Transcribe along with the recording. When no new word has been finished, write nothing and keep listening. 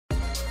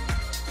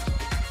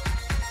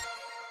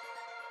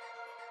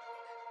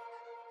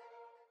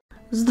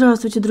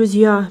Здравствуйте,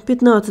 друзья!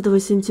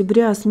 15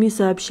 сентября СМИ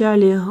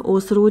сообщали о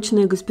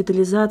срочной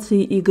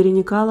госпитализации Игоря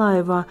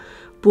Николаева.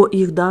 По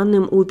их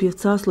данным, у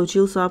певца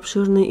случился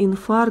обширный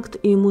инфаркт,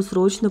 и ему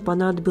срочно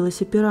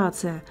понадобилась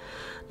операция.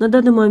 На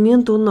данный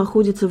момент он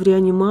находится в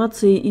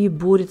реанимации и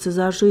борется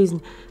за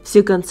жизнь.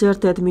 Все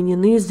концерты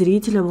отменены,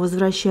 зрителям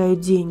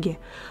возвращают деньги.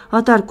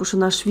 Отар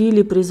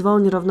Кушанашвили призвал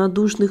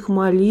неравнодушных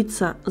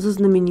молиться за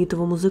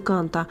знаменитого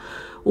музыканта.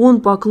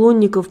 Он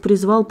поклонников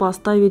призвал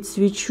поставить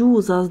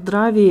свечу за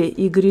здравие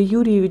Игоря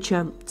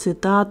Юрьевича.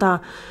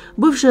 Цитата.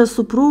 «Бывшая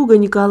супруга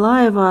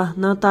Николаева,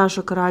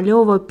 Наташа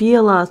Королева,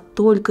 пела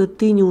 «Только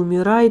ты не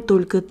умирай,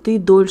 только ты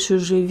дольше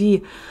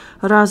живи».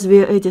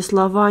 Разве эти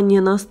слова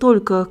не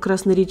настолько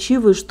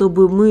красноречивы,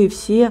 чтобы мы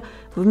все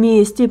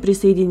вместе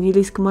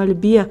присоединились к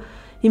мольбе?»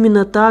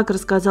 Именно так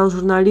рассказал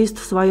журналист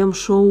в своем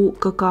шоу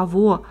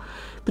 «Каково?».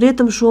 При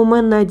этом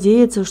шоумен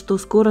надеется, что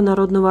скоро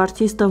народного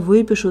артиста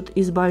выпишут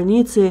из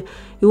больницы,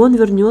 и он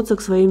вернется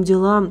к своим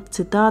делам.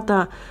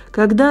 Цитата.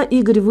 «Когда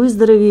Игорь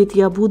выздоровеет,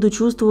 я буду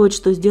чувствовать,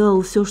 что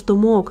сделал все, что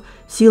мог.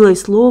 Силой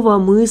слова,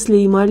 мысли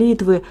и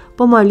молитвы.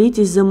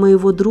 Помолитесь за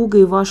моего друга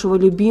и вашего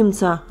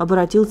любимца»,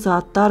 обратился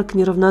Отар к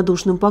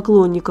неравнодушным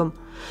поклонникам.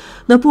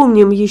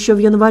 Напомним, еще в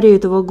январе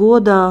этого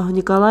года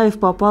Николаев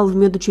попал в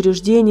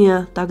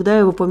медучреждение, тогда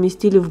его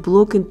поместили в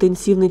блок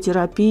интенсивной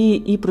терапии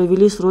и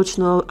провели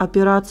срочную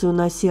операцию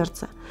на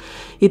сердце.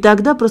 И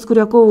тогда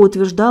Проскурякова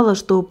утверждала,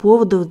 что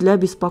поводов для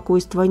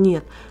беспокойства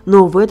нет,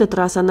 но в этот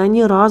раз она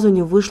ни разу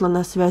не вышла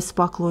на связь с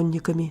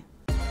поклонниками.